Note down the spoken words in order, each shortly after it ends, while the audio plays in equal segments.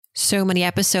So Money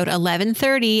episode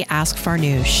 1130, Ask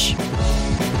Farnoosh.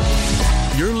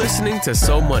 You're listening to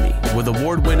So Money with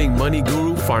award-winning money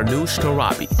guru Farnoosh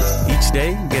Torabi. Each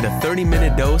day, get a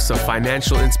 30-minute dose of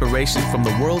financial inspiration from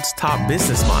the world's top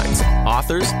business minds,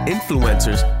 authors,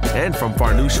 influencers, and from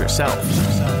Farnoosh herself.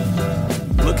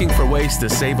 Looking for ways to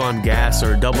save on gas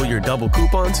or double your double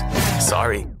coupons?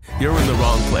 Sorry, you're in the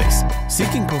wrong place.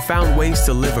 Seeking profound ways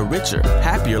to live a richer,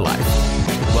 happier life.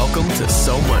 Welcome to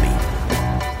So Money.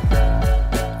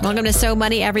 Welcome to So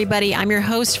Money, everybody. I'm your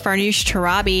host, Farnoosh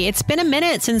Torabi. It's been a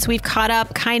minute since we've caught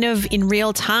up kind of in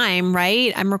real time,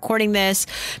 right? I'm recording this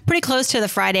pretty close to the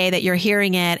Friday that you're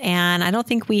hearing it, and I don't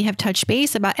think we have touched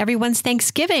base about everyone's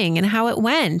Thanksgiving and how it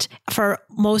went. For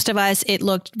most of us, it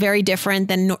looked very different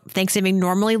than Thanksgiving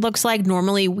normally looks like.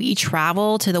 Normally, we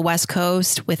travel to the West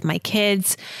Coast with my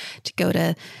kids to go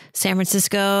to San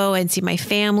Francisco and see my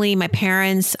family, my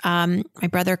parents. My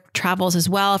brother travels as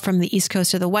well from the East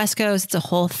Coast to the West Coast. It's a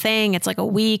whole thing. It's like a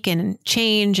week and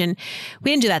change. And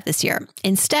we didn't do that this year.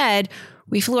 Instead,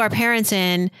 we flew our parents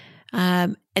in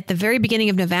at the very beginning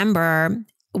of November.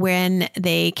 When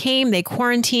they came, they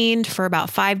quarantined for about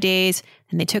 5 days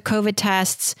and they took COVID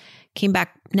tests, came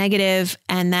back negative,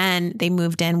 and then they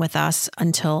moved in with us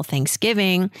until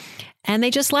Thanksgiving. And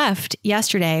they just left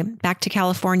yesterday back to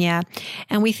California.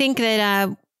 And we think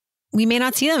that we may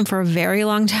not see them for a very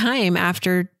long time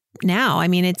after now. I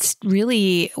mean, it's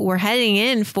really, we're heading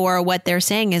in for what they're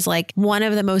saying is like one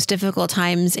of the most difficult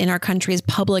times in our country's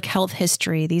public health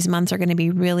history. These months are going to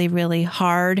be really, really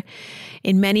hard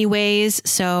in many ways.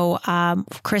 So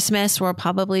Christmas will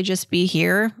probably just be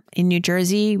here in New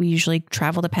Jersey. We usually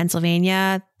travel to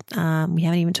Pennsylvania. We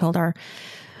haven't even told our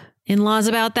in-laws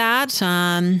about that.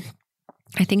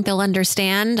 I think they'll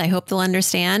understand. I hope they'll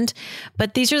understand.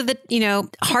 But these are the,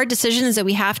 hard decisions that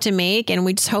we have to make. And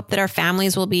we just hope that our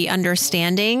families will be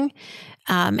understanding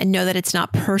and know that it's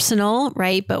not personal,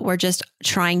 right? But we're just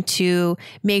trying to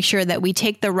make sure that we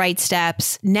take the right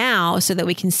steps now so that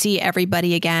we can see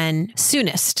everybody again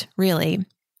soonest, really.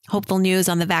 Hopeful news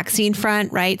on the vaccine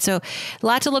front, right? So a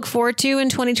lot to look forward to in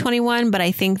 2021, but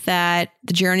I think that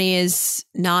the journey is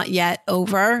not yet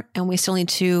over and we still need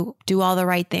to do all the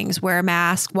right things. Wear a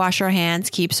mask, wash our hands,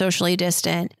 keep socially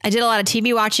distant. I did a lot of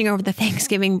TV watching over the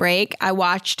Thanksgiving break. I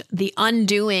watched The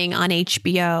Undoing on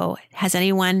HBO. Has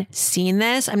anyone seen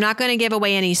this? I'm not going to give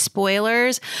away any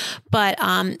spoilers, but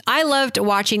I loved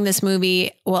watching this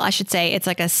movie. Well, I should say it's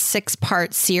like a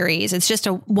 6-part series. It's just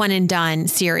a one and done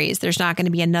series. There's not going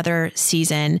to be another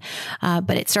season,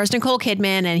 but it stars Nicole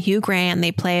Kidman and Hugh Grant.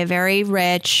 They play a very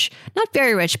rich, not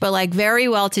very rich, but like very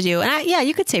well-to-do. And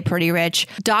you could say pretty rich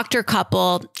doctor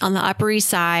couple on the Upper East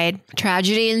Side.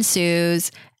 Tragedy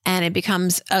ensues and it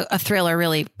becomes a thriller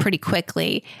really pretty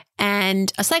quickly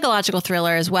and a psychological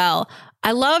thriller as well.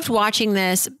 I loved watching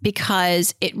this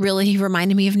because it really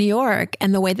reminded me of New York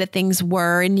and the way that things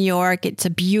were in New York. It's a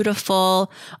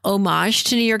beautiful homage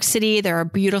to New York City. There are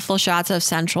beautiful shots of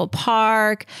Central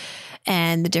Park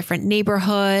and the different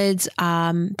neighborhoods,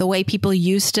 the way people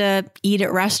used to eat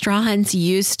at restaurants,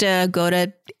 used to go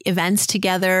to events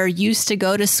together, used to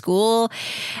go to school.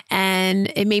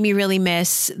 And it made me really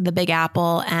miss the Big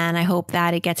Apple. And I hope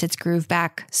that it gets its groove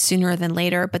back sooner than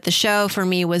later. But the show for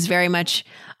me was very much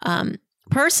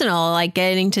personal, like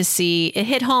getting to see it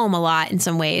hit home a lot in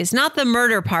some ways, not the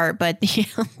murder part, but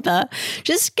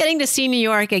just getting to see New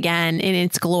York again in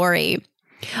its glory.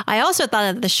 I also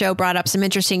thought that the show brought up some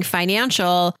interesting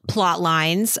financial plot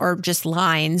lines or just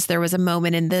lines. There was a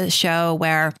moment in the show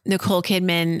where Nicole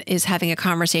Kidman is having a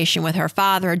conversation with her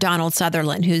father, Donald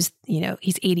Sutherland, who's,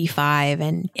 he's 85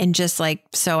 and just like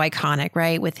so iconic,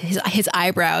 right? With his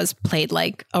eyebrows played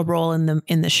like a role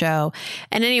in the show.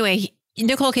 And anyway,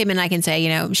 Nicole Kidman, I can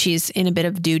say, she's in a bit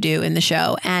of doo-doo in the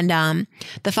show. And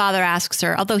the father asks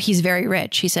her, although he's very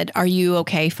rich, he said, "Are you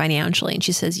okay financially?" And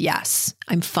she says, "Yes,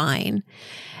 I'm fine."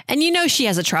 And she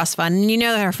has a trust fund and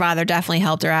that her father definitely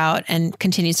helped her out and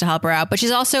continues to help her out. But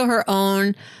she's also her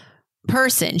own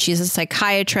person. She's a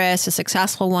psychiatrist, a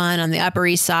successful one on the Upper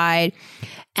East Side.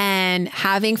 And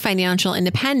having financial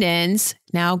independence,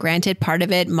 now granted part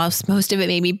of it, most of it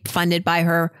may be funded by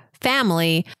her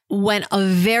family, went a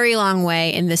very long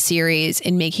way in the series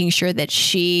in making sure that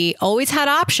she always had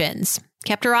options,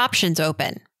 kept her options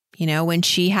open. When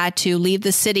she had to leave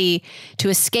the city to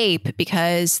escape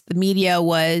because the media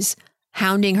was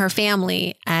hounding her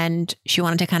family and she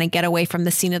wanted to kind of get away from the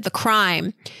scene of the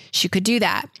crime, she could do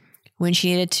that. When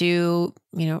she needed to,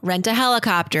 rent a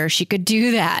helicopter, she could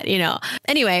do that,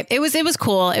 Anyway, it was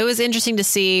cool. It was interesting to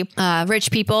see rich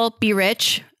people be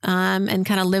rich. and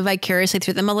kind of live vicariously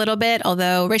through them a little bit.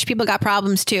 Although rich people got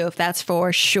problems too, if that's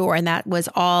for sure. And that was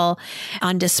all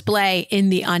on display in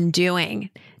The Undoing.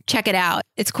 Check it out.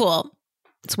 It's cool.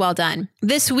 It's well done.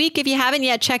 This week, if you haven't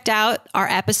yet checked out our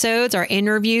episodes, our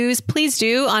interviews, please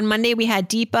do. On Monday, we had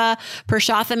Deepa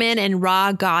Purushothaman and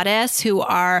Raw Goddess, who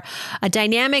are a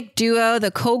dynamic duo, the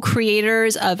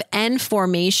co-creators of N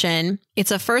Formation.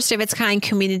 It's a first of its kind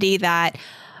community that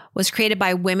was created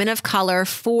by women of color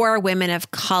for women of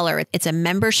color. It's a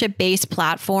membership-based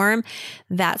platform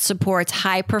that supports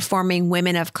high-performing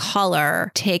women of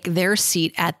color take their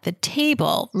seat at the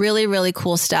table. Really, really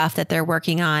cool stuff that they're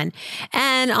working on.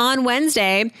 And on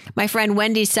Wednesday, my friend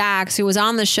Wendy Sachs, who was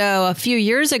on the show a few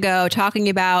years ago talking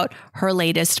about her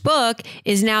latest book,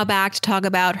 is now back to talk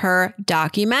about her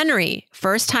documentary.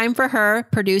 First time for her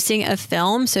producing a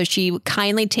film. So she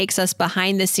kindly takes us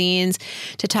behind the scenes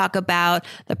to talk about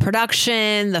the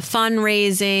production, the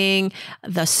fundraising,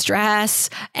 the stress,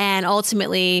 and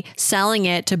ultimately selling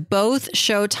it to both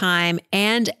Showtime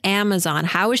and Amazon.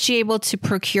 How is she able to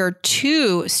procure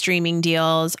 2 streaming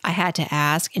deals? I had to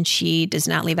ask, and she does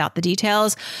not leave out the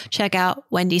details. Check out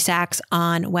Wendy Sachs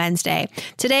on Wednesday.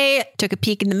 Today, took a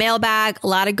peek in the mailbag. A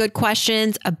lot of good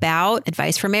questions about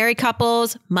advice for married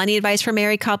couples, money advice for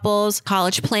married couples,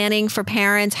 college planning for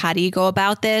parents. How do you go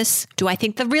about this? Do I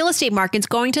think the real estate market's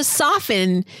going to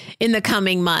soften in the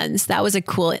coming months? That was a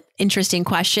cool, interesting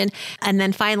question. And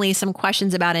then finally, some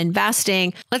questions about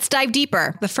investing. Let's dive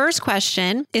deeper. The first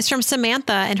question is from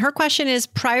Samantha, and her question is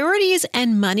priorities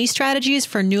and money strategies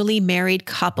for newly married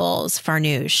couples.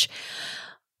 Farnoosh.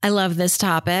 I love this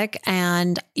topic.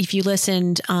 And if you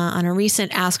listened on a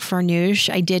recent Ask Farnoosh,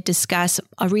 I did discuss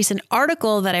a recent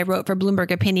article that I wrote for Bloomberg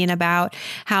Opinion about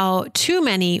how too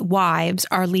many wives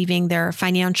are leaving their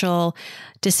financial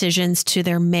decisions to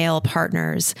their male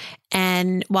partners.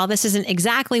 And while this isn't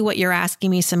exactly what you're asking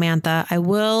me, Samantha, I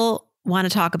will want to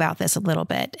talk about this a little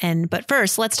bit. But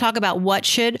first, let's talk about what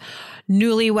should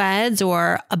newlyweds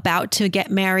or about to get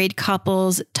married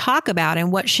couples talk about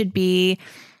and what should be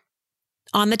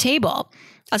on the table.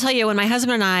 I'll tell you, when my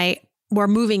husband and I were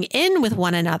moving in with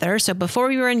one another, so before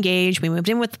we were engaged, we moved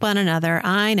in with one another.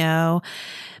 I know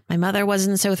my mother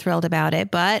wasn't so thrilled about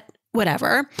it, but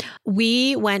whatever.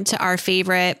 We went to our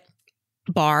favorite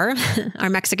bar, our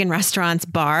Mexican restaurant's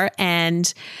bar,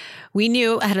 and we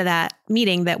knew ahead of that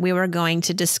meeting that we were going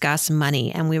to discuss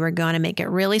money and we were going to make it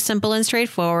really simple and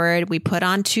straightforward. We put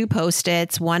on 2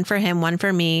 Post-its, one for him, one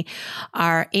for me,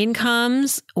 our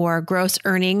incomes or gross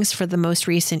earnings for the most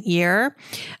recent year,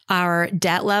 our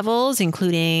debt levels,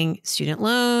 including student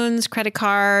loans, credit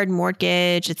card,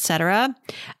 mortgage, etc.,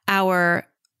 our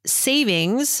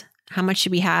savings, how much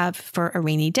should we have for a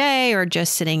rainy day or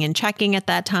just sitting and checking at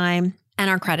that time, and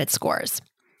our credit scores.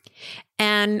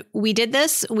 And we did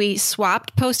this. We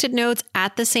swapped Post-it notes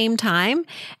at the same time,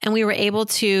 and we were able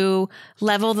to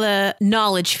level the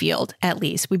knowledge field, at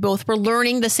least. We both were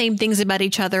learning the same things about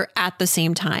each other at the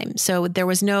same time. So there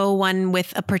was no one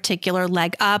with a particular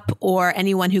leg up or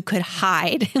anyone who could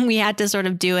hide. We had to sort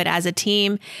of do it as a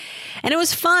team. And it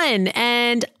was fun.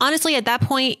 And honestly, at that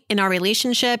point in our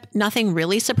relationship, nothing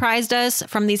really surprised us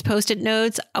from these Post-it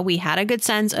notes. We had a good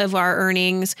sense of our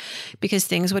earnings because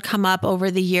things would come up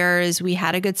over the years. We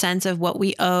had a good sense of what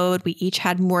we owed. We each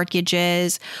had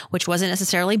mortgages, which wasn't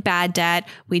necessarily bad debt.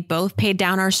 We'd both paid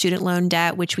down our student loan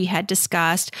debt, which we had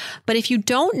discussed. But if you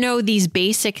don't know these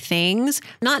basic things,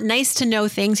 not nice to know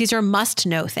things, these are must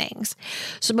know things.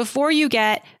 So before you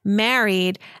get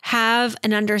married, have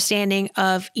an understanding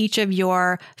of each of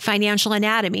your financial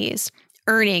anatomies.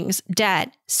 Earnings,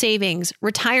 debt, savings,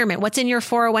 retirement, what's in your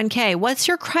 401k, what's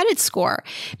your credit score?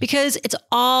 Because it's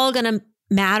all going to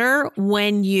matter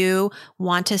when you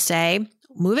want to say,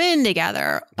 move in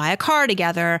together, buy a car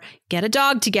together, get a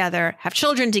dog together, have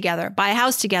children together, buy a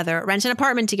house together, rent an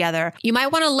apartment together. You might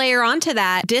want to layer onto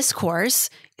that discourse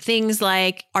things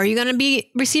like, are you going to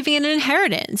be receiving an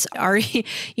inheritance? Are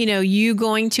you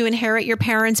going to inherit your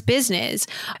parents' business?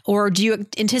 Or do you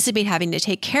anticipate having to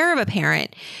take care of a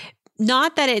parent?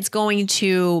 Not that it's going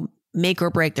to make or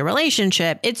break the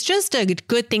relationship. It's just a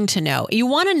good thing to know. You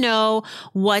want to know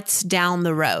what's down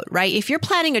the road, right? If you're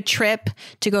planning a trip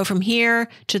to go from here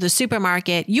to the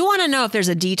supermarket, you want to know if there's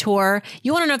a detour.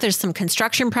 You want to know if there's some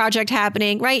construction project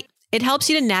happening, right? It helps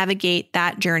you to navigate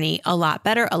that journey a lot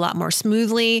better, a lot more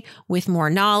smoothly, with more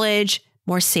knowledge,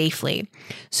 more safely.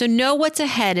 So know what's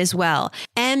ahead as well.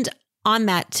 And on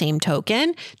that same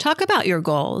token, talk about your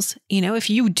goals. If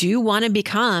you do want to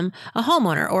become a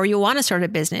homeowner, or you want to start a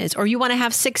business, or you want to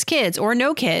have 6 kids or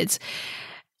no kids,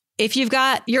 if you've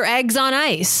got your eggs on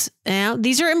ice.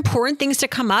 These are important things to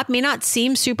come up, may not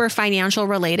seem super financial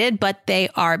related, but they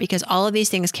are, because all of these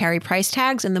things carry price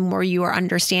tags. And the more you are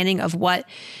understanding of what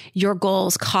your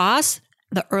goals cost,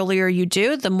 the earlier you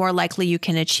do, the more likely you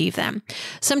can achieve them.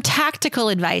 Some tactical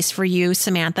advice for you,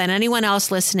 Samantha, and anyone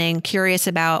else listening curious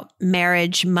about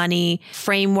marriage, money,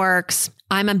 frameworks.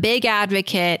 I'm a big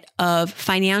advocate of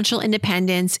financial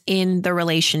independence in the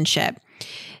relationship.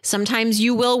 Sometimes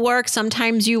you will work,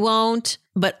 sometimes you won't,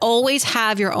 but always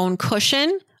have your own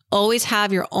cushion. Always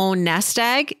have your own nest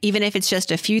egg, even if it's just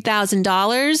a few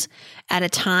 $1,000s at a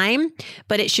time,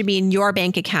 but it should be in your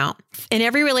bank account. In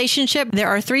every relationship, there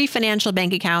are 3 financial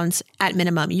bank accounts at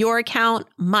minimum: your account,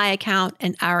 my account,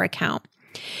 and our account.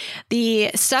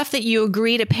 The stuff that you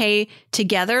agree to pay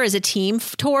together as a team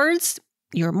towards,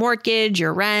 your mortgage,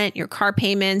 your rent, your car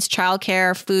payments,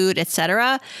 childcare, food,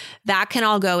 etc., that can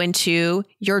all go into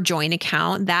your joint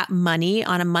account. That money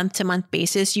on a month-to-month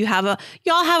basis, you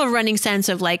all have a running sense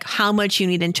of like how much you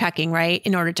need in checking, right,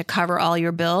 in order to cover all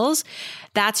your bills.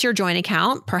 That's your joint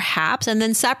account, perhaps. And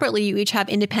then separately, you each have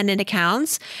independent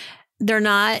accounts. They're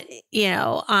not,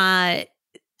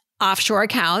 offshore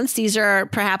accounts. These are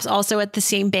perhaps also at the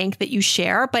same bank that you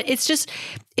share, but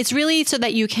it's really so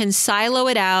that you can silo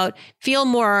it out, feel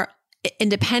more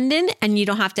independent, and you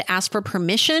don't have to ask for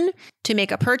permission to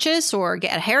make a purchase or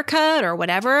get a haircut or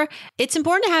whatever. It's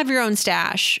important to have your own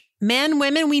stash. Men,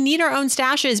 women, we need our own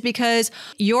stashes because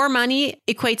your money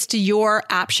equates to your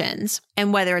options.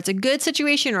 And whether it's a good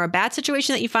situation or a bad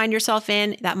situation that you find yourself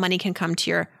in, that money can come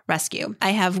to your rescue.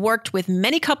 I have worked with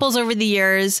many couples over the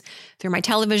years through my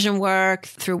television work,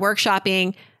 through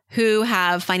workshopping, who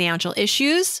have financial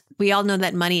issues. We all know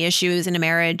that money issues in a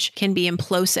marriage can be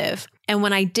implosive. And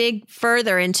when I dig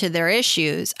further into their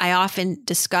issues, I often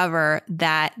discover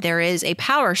that there is a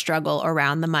power struggle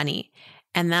around the money.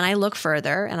 And then I look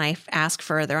further and I ask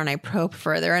further and I probe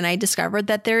further, and I discovered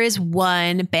that there is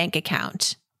one bank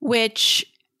account, which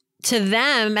to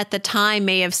them at the time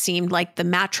may have seemed like the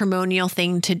matrimonial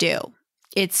thing to do.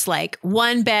 It's like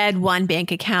one bed, one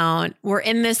bank account. We're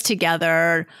in this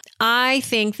together. I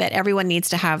think that everyone needs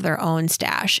to have their own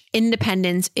stash.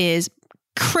 Independence is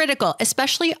critical,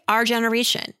 especially our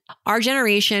generation. Our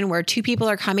generation where 2 people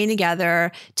are coming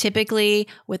together, typically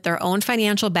with their own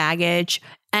financial baggage,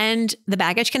 and the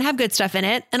baggage can have good stuff in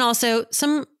it and also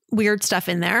some weird stuff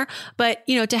in there. But,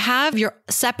 to have your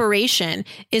separation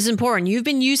is important. You've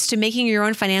been used to making your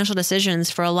own financial decisions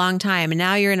for a long time, and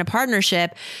now you're in a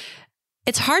partnership.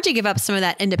 It's hard to give up some of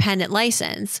that independent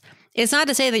license. It's not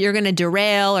to say that you're going to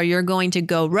derail or you're going to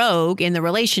go rogue in the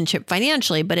relationship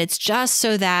financially, but it's just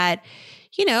so that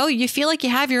you feel like you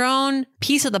have your own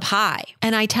piece of the pie.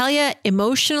 And I tell you,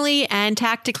 emotionally and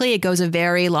tactically, it goes a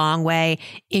very long way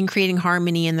in creating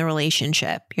harmony in the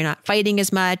relationship. You're not fighting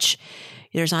as much.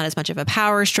 There's not as much of a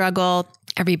power struggle.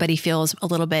 Everybody feels a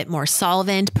little bit more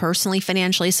solvent, personally,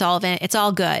 financially solvent. It's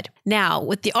all good. Now,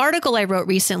 with the article I wrote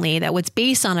recently that was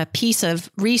based on a piece of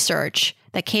research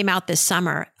that came out this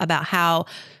summer about how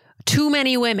too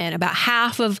many women, about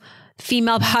half of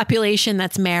female population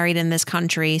that's married in this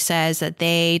country, says that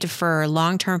they defer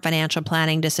long-term financial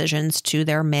planning decisions to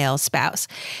their male spouse.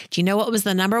 Do you know what was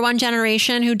the number one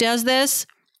generation who does this?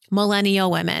 Millennial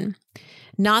women.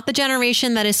 Not the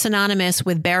generation that is synonymous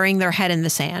with burying their head in the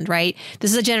sand, right?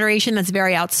 This is a generation that's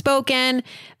very outspoken,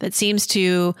 that seems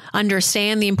to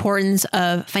understand the importance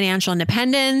of financial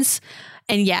independence.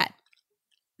 And yet,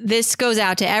 this goes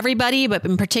out to everybody, but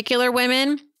in particular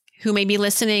women who may be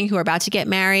listening, who are about to get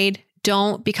married.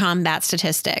 Don't become that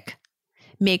statistic.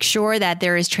 Make sure that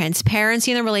there is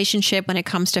transparency in the relationship when it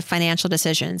comes to financial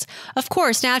decisions. Of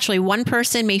course, naturally, one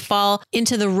person may fall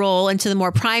into the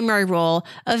more primary role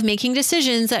of making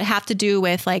decisions that have to do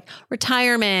with like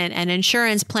retirement and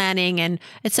insurance planning and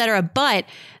et cetera. But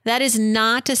that is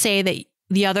not to say that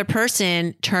the other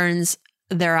person turns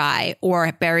their eye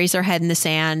or buries their head in the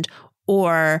sand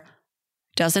or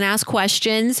doesn't ask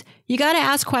questions. You got to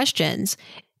ask questions.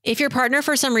 If your partner,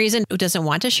 for some reason, doesn't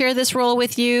want to share this role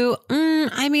with you,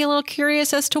 I'd be a little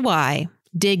curious as to why.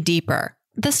 Dig deeper.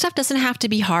 This stuff doesn't have to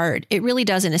be hard. It really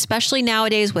doesn't, especially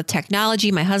nowadays with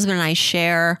technology. My husband and I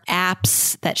share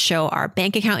apps that show our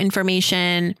bank account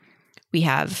information. We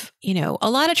have, a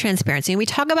lot of transparency. And we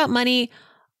talk about money,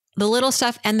 the little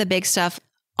stuff and the big stuff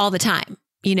all the time.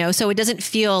 So it doesn't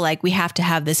feel like we have to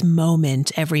have this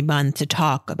moment every month to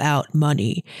talk about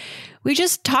money. We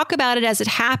just talk about it as it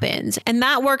happens, and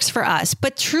that works for us.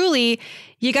 But truly,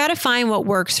 you got to find what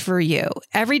works for you.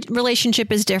 Every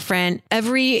relationship is different.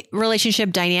 Every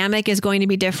relationship dynamic is going to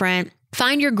be different.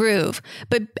 Find your groove.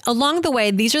 But along the way,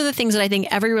 these are the things that I think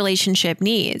every relationship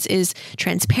needs is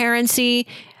transparency,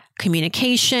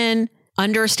 communication,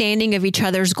 understanding of each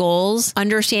other's goals,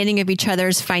 understanding of each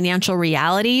other's financial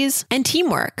realities, and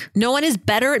teamwork. No one is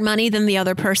better at money than the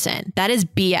other person. That is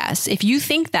BS. If you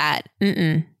think that,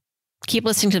 keep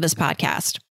listening to this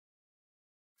podcast.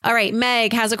 All right,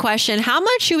 Meg has a question. How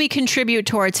much should we contribute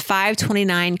towards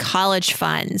 529 college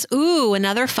funds? Ooh,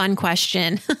 another fun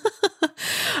question.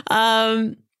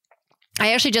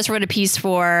 I actually just wrote a piece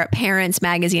for Parents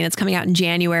Magazine that's coming out in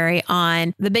January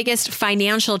on the biggest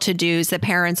financial to-dos that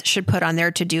parents should put on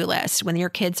their to-do list when your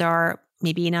kids are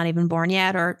maybe not even born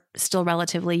yet or still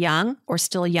relatively young or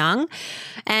still young.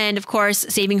 And of course,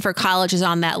 saving for college is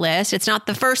on that list. It's not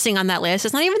the first thing on that list.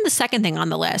 It's not even the second thing on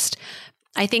the list.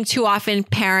 I think too often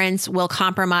parents will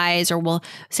compromise or will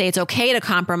say it's okay to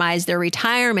compromise their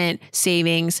retirement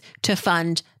savings to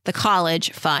fund the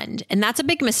college fund. And that's a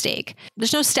big mistake.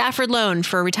 There's no Stafford loan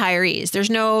for retirees. There's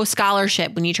no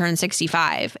scholarship when you turn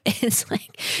 65. It's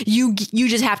like you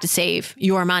just have to save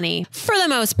your money. For the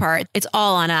most part, it's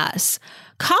all on us.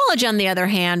 College, on the other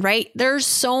hand, right? There's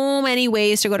so many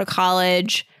ways to go to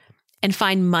college and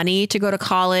find money to go to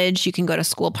college. You can go to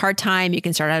school part-time. You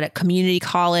can start out at community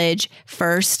college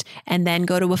first and then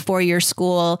go to a 4-year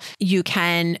school. You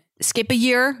can skip a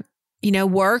year,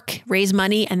 work, raise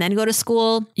money, and then go to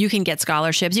school. You can get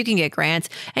scholarships, you can get grants,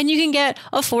 and you can get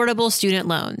affordable student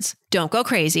loans. Don't go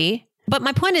crazy. But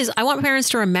my point is, I want parents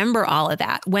to remember all of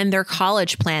that when they're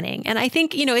college planning. And I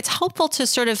think, it's helpful to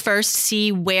sort of first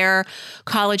see where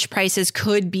college prices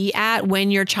could be at when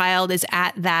your child is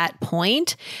at that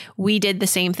point. We did the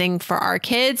same thing for our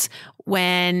kids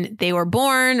when they were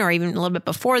born, or even a little bit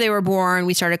before they were born.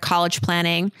 We started college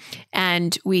planning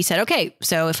and we said, okay,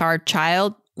 so if our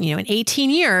child, in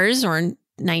 18 years or in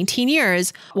 19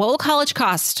 years, what will college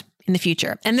cost in the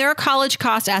future? And there are college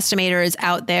cost estimators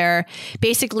out there.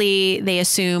 Basically, they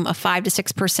assume a 5 to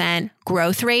 6%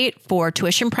 growth rate for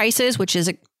tuition prices, which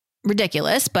is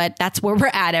ridiculous, but that's where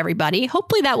we're at, everybody.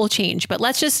 Hopefully that will change, but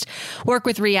let's just work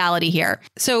with reality here.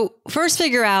 So first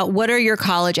figure out, what are your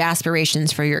college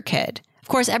aspirations for your kid? Of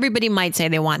course, everybody might say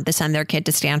they want to send their kid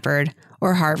to Stanford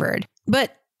or Harvard,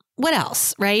 but what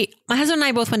else, right? My husband and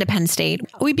I both went to Penn State.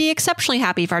 We'd be exceptionally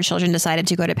happy if our children decided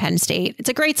to go to Penn State. It's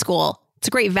a great school. It's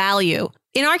a great value.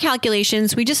 In our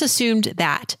calculations, we just assumed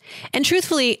that. And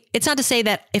truthfully, it's not to say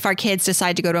that if our kids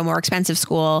decide to go to a more expensive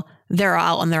school, they're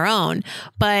all on their own.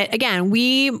 But again,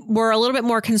 we were a little bit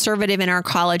more conservative in our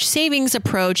college savings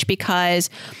approach because,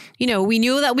 we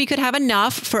knew that we could have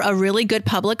enough for a really good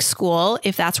public school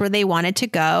if that's where they wanted to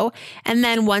go. And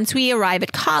then once we arrive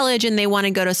at college and they want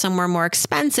to go to somewhere more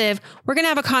expensive, we're going to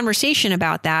have a conversation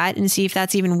about that and see if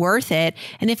that's even worth it.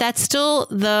 And if that's still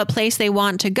the place they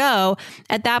want to go,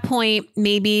 at that point,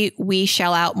 maybe we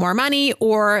shell out more money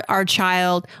or our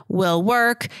child will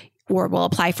work, or we'll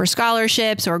apply for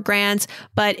scholarships or grants,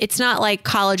 but it's not like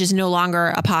college is no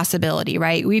longer a possibility,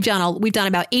 right? We've done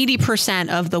about 80%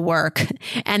 of the work,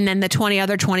 and then the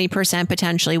 20%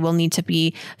 potentially will need to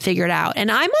be figured out.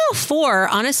 And I'm all for,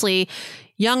 honestly,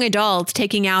 young adults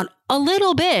taking out a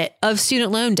little bit of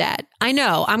student loan debt. I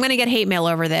know I'm going to get hate mail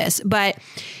over this, but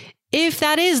if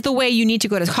that is the way you need to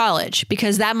go to college,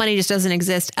 because that money just doesn't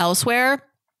exist elsewhere,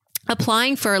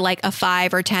 applying for like a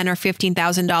 $5,000 or $10,000 or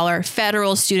 $15,000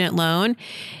 federal student loan,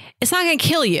 it's not going to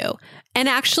kill you. And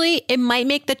actually, it might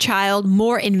make the child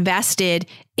more invested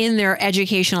in their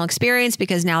educational experience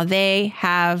because now they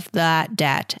have that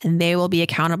debt and they will be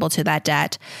accountable to that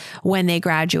debt when they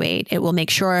graduate. It will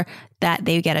make sure that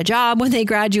they get a job when they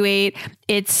graduate.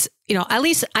 It's, at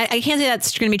least I can't say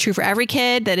that's going to be true for every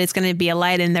kid, that it's going to be a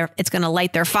light in it's going to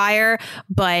light their fire,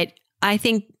 but I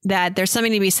think that there's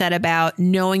something to be said about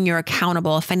knowing you're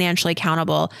accountable, financially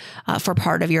accountable for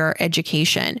part of your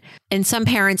education. And some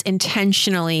parents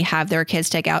intentionally have their kids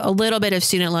take out a little bit of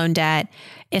student loan debt.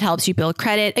 It helps you build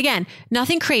credit. Again,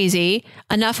 nothing crazy,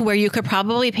 enough where you could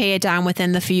probably pay it down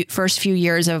within the first few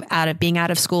years of being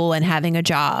out of school and having a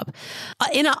job.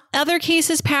 In other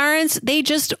cases, parents, they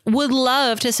just would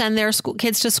love to send their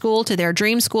kids to school, to their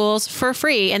dream schools for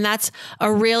free. And that's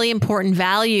a really important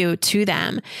value to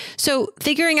them. So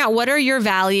figuring out what are your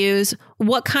values,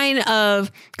 what kind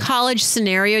of college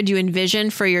scenario do you envision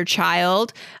for your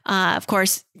child? Of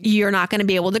course, you're not going to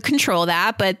be able to control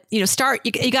that, but you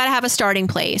got to have a starting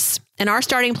place. And our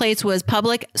starting place was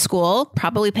public school,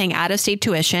 probably paying out-of-state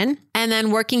tuition, and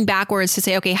then working backwards to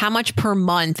say, okay, how much per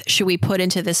month should we put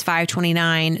into this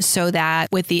 529 so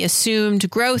that with the assumed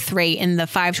growth rate in the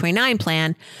 529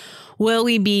 plan, will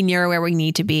we be near where we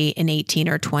need to be in 18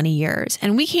 or 20 years?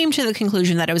 And we came to the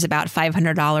conclusion that it was about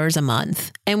 $500 a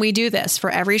month. And we do this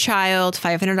for every child,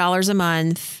 $500 a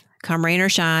month, come rain or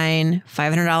shine,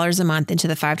 $500 a month into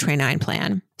the 529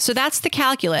 plan. So that's the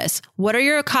calculus. What are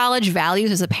your college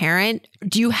values as a parent?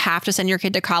 Do you have to send your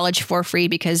kid to college for free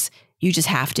because you just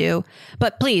have to?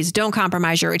 But please don't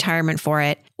compromise your retirement for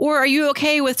it. Or are you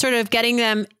okay with sort of getting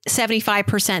them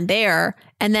 75% there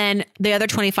and then the other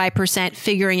 25%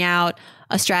 figuring out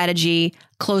a strategy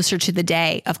closer to the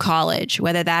day of college,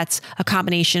 whether that's a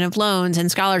combination of loans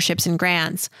and scholarships and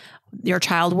grants, your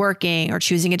child working or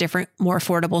choosing a different, more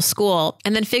affordable school,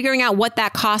 and then figuring out what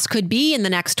that cost could be in the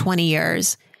next 20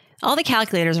 years. All the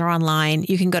calculators are online.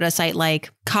 You can go to a site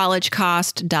like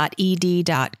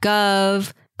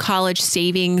collegecost.ed.gov,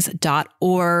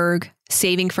 collegesavings.org,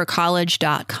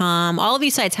 savingforcollege.com. All of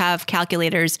these sites have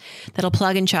calculators that'll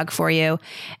plug and chug for you.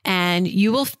 And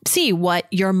you will see what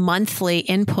your monthly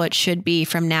input should be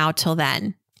from now till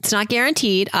then. It's not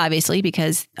guaranteed, obviously,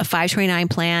 because a 529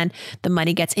 plan, the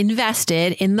money gets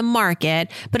invested in the market,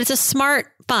 but it's a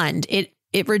smart fund. It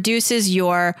reduces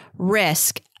your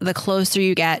risk the closer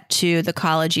you get to the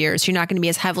college years. You're not going to be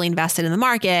as heavily invested in the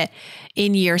market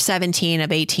in year 17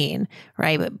 of 18,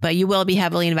 right? But you will be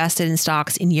heavily invested in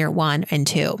stocks in year 1 and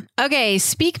 2. Okay,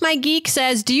 Speak My Geek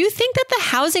says, do you think that the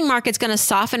housing market's going to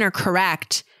soften or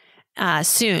correct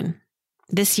soon?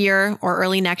 This year or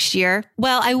early next year?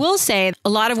 Well, I will say a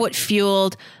lot of what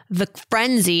fueled the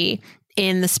frenzy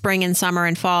in the spring and summer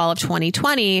and fall of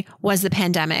 2020 was the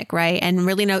pandemic, right? And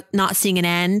really not seeing an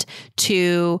end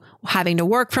to having to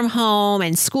work from home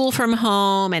and school from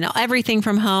home and everything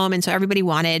from home. And so everybody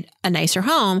wanted a nicer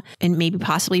home and maybe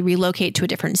possibly relocate to a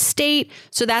different state.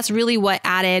 So that's really what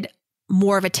added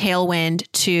more of a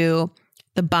tailwind to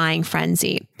the buying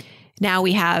frenzy. Now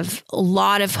we have a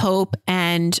lot of hope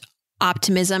and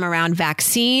optimism around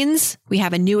vaccines. We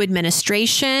have a new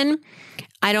administration.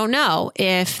 I don't know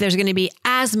if there's going to be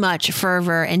as much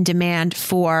fervor and demand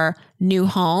for new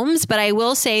homes, but I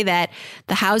will say that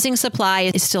the housing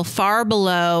supply is still far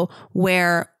below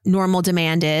where normal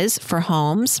demand is for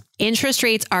homes. Interest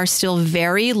rates are still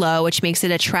very low, which makes it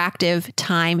an attractive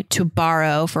time to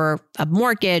borrow for a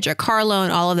mortgage, a car loan,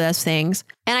 all of those things.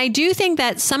 And I do think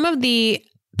that some of the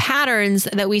patterns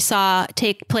that we saw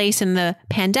take place in the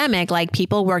pandemic, like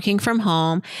people working from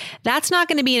home, that's not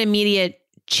going to be an immediate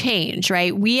change,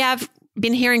 right? We have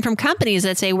been hearing from companies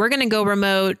that say we're going to go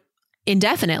remote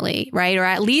indefinitely, right? Or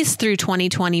at least through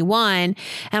 2021.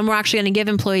 And we're actually going to give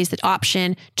employees the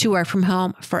option to work from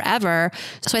home forever.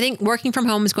 So I think working from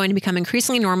home is going to become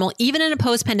increasingly normal, even in a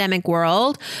post-pandemic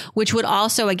world, which would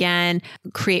also, again,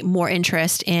 create more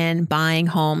interest in buying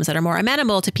homes that are more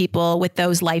amenable to people with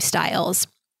those lifestyles.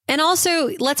 And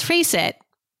also, let's face it,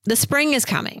 the spring is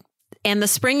coming. And the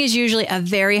spring is usually a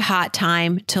very hot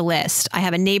time to list. I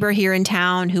have a neighbor here in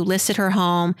town who listed her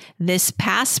home this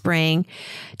past spring,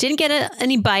 didn't get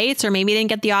any bites, or maybe didn't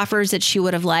get the offers that she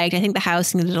would have liked. I think the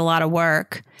house needed a lot of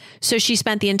work. So she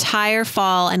spent the entire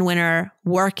fall and winter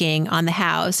working on the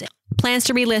house. Plans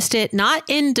to relist it, not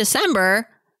in December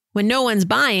when no one's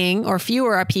buying or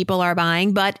fewer people are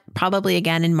buying, but probably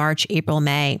again in March, April,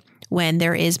 May, when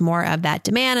there is more of that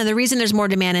demand. And the reason there's more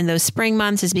demand in those spring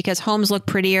months is because homes look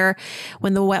prettier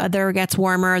when the weather gets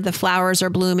warmer, the flowers are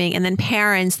blooming, and then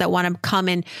parents that want to come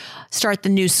and start the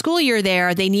new school year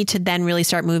there, they need to then really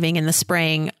start moving in the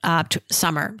spring, to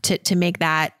summer to make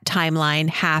that timeline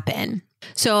happen.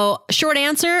 So short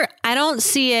answer, I don't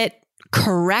see it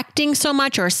correcting so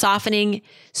much or softening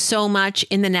so much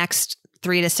in the next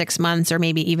 3 to 6 months, or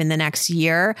maybe even the next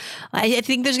year. I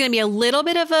think there's going to be a little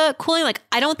bit of a cooling. Like,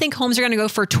 I don't think homes are going to go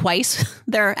for twice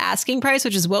their asking price,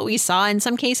 which is what we saw in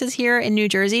some cases here in New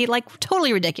Jersey. Like,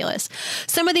 totally ridiculous.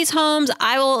 Some of these homes,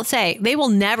 I will say, they will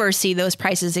never see those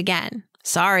prices again.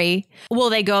 Sorry.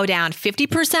 Will they go down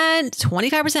 50%,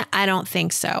 25%? I don't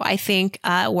think so. I think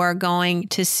we're going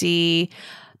to see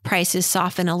prices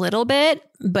soften a little bit,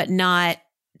 but not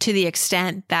to the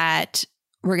extent that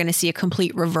we're going to see a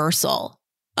complete reversal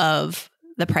of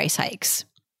the price hikes.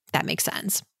 That makes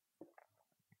sense.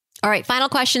 All right. Final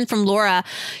question from Laura.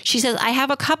 She says, I have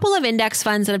a couple of index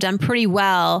funds that have done pretty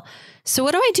well. So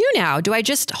what do I do now? Do I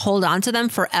just hold on to them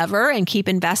forever and keep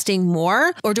investing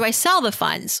more? Or do I sell the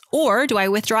funds? Or do I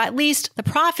withdraw at least the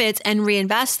profits and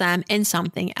reinvest them in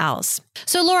something else?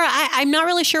 So Laura, I'm not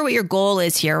really sure what your goal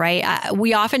is here, right?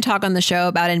 We often talk on the show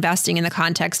about investing in the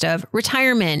context of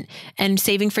retirement and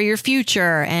saving for your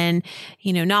future and,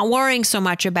 not worrying so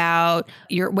much about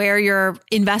where your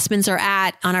investments are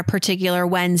at on a particular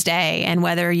Wednesday and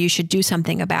whether you should do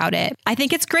something about it. I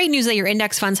think it's great news that your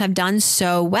index funds have done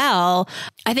so well. well.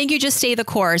 I think you just stay the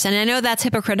course. And I know that's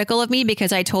hypocritical of me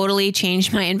because I totally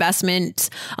changed my investments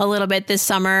a little bit this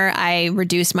summer. I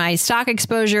reduced my stock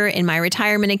exposure in my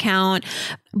retirement account,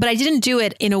 but I didn't do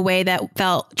it in a way that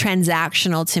felt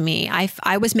transactional to me.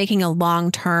 I was making a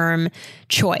long-term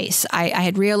choice. I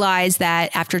had realized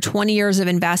that after 20 years of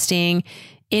investing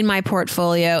in my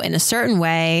portfolio in a certain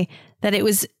way, that it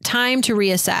was time to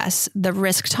reassess the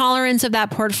risk tolerance of that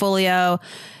portfolio.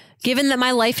 Given that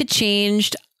my life had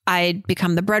changed, I'd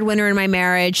become the breadwinner in my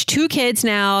marriage, 2 kids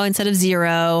now instead of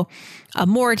 0, a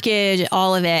mortgage,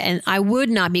 all of it. And I would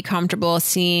not be comfortable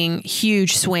seeing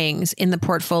huge swings in the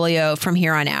portfolio from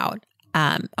here on out.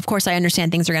 Of course, I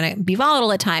understand things are going to be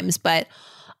volatile at times, but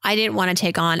I didn't want to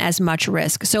take on as much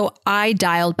risk. So I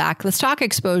dialed back the stock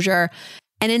exposure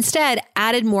and instead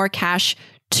added more cash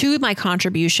to my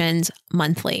contributions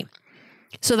monthly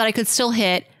so that I could still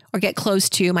hit or get close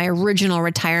to my original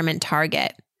retirement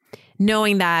target,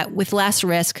 knowing that with less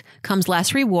risk comes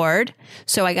less reward.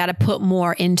 So I got to put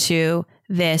more into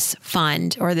this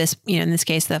fund or this, in this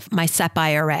case, my SEP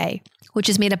IRA, which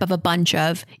is made up of a bunch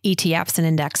of ETFs and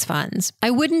index funds.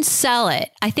 I wouldn't sell it.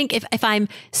 I think if I'm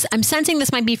sensing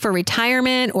this might be for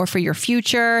retirement or for your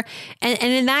future. And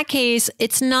in that case,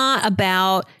 it's not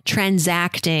about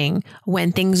transacting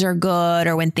when things are good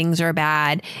or when things are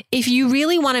bad. If you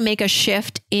really want to make a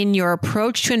shift in your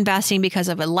approach to investing because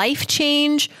of a life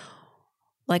change,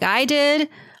 like I did,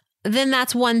 then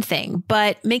that's one thing.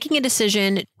 But making a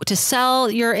decision to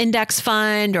sell your index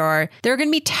fund, or there are going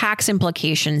to be tax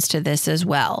implications to this as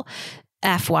well,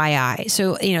 FYI.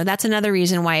 So, that's another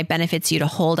reason why it benefits you to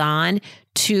hold on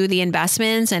to the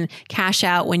investments and cash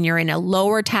out when you're in a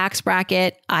lower tax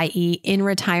bracket, i.e. in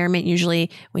retirement, usually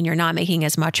when you're not making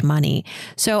as much money.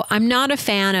 So I'm not a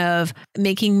fan of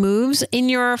making moves in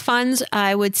your funds.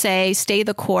 I would say stay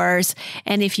the course.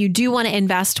 And if you do want to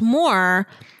invest more,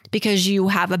 because you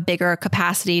have a bigger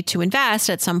capacity to invest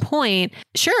at some point,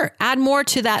 sure, add more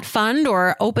to that fund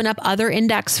or open up other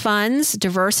index funds.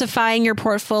 Diversifying your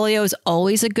portfolio is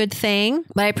always a good thing,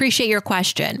 but I appreciate your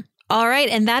question. All right.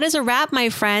 And that is a wrap, my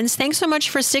friends. Thanks so much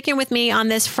for sticking with me on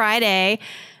this Friday.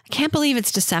 I can't believe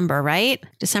it's December, right?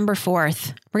 December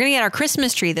 4th. We're going to get our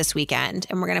Christmas tree this weekend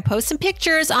and we're going to post some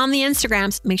pictures on the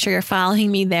Instagrams. Make sure you're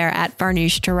following me there at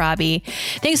Farnoosh Torabi.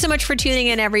 Thanks so much for tuning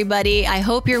in, everybody. I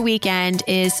hope your weekend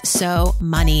is so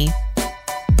money.